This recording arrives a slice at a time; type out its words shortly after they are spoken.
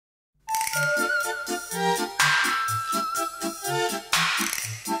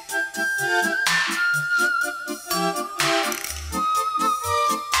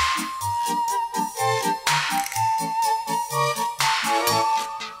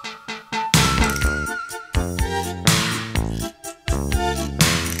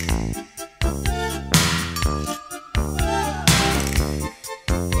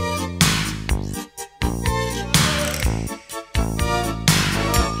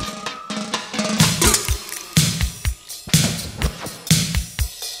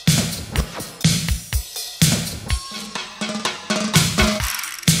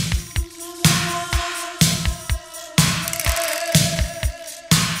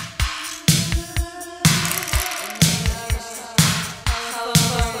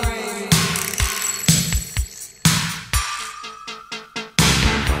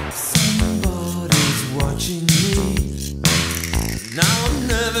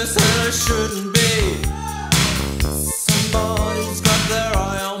this and it shouldn't be. Somebody's got their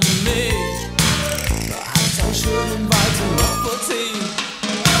eye on me. Perhaps I should invite him up for tea.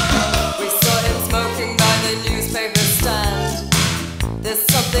 We saw him smoking by the newspaper stand. There's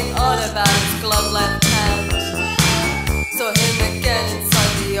something odd about his glove left hand. Saw him again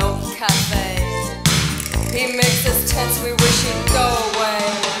inside the old cafe. He makes us tense, we wish he'd go away.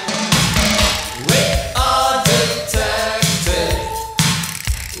 We are detected.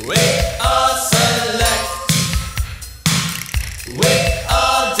 We are select. We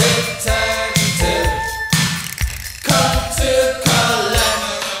are detected. Come to collect.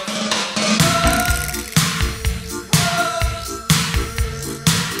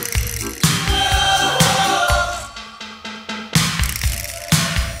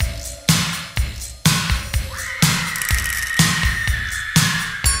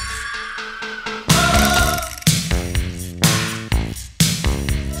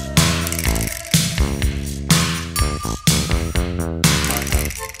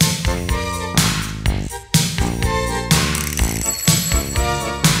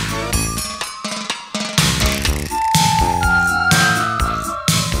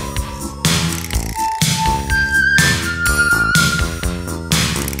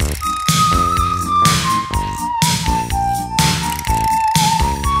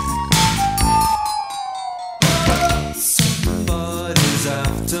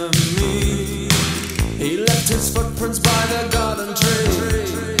 After me, he left his footprints by the garden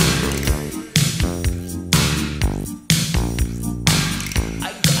tree. I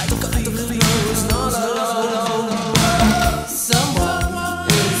got the feeling I was not alone. Someone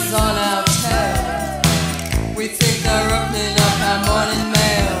is on our tail. We think they're opening up our morning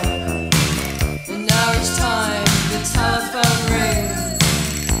mail. And now each time the telephone rings,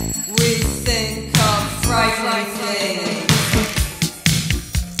 we think of frightening things.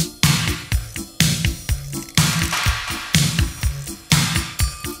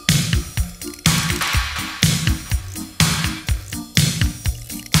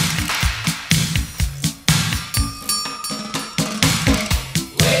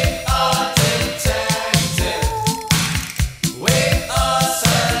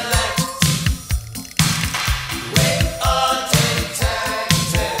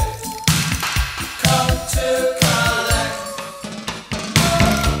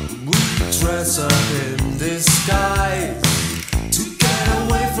 Dress up in disguise.